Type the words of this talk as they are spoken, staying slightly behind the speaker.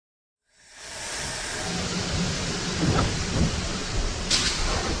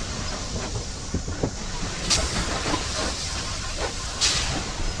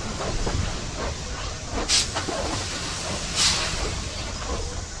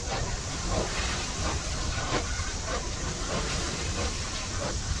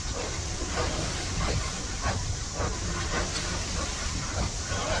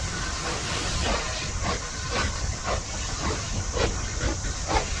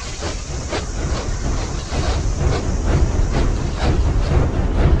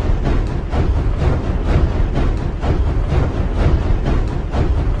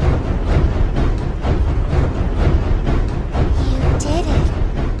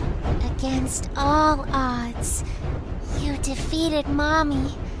All odds, you defeated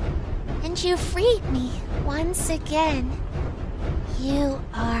Mommy, and you freed me once again. You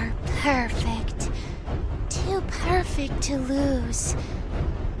are perfect. Too perfect to lose.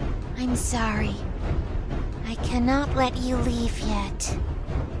 I'm sorry. I cannot let you leave yet.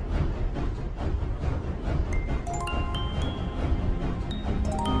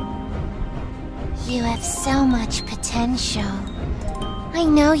 You have so much potential. I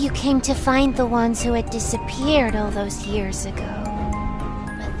know you came to find the ones who had disappeared all those years ago.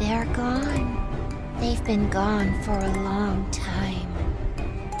 But they're gone. They've been gone for a long time.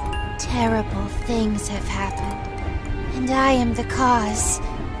 Terrible things have happened, and I am the cause.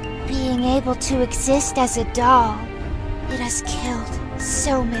 Being able to exist as a doll, it has killed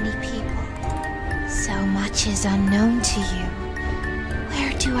so many people. So much is unknown to you.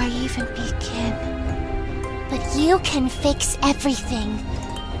 Where do I even begin? But you can fix everything.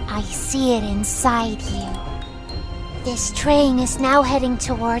 I see it inside you. This train is now heading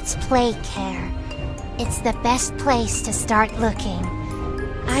towards Playcare. It's the best place to start looking.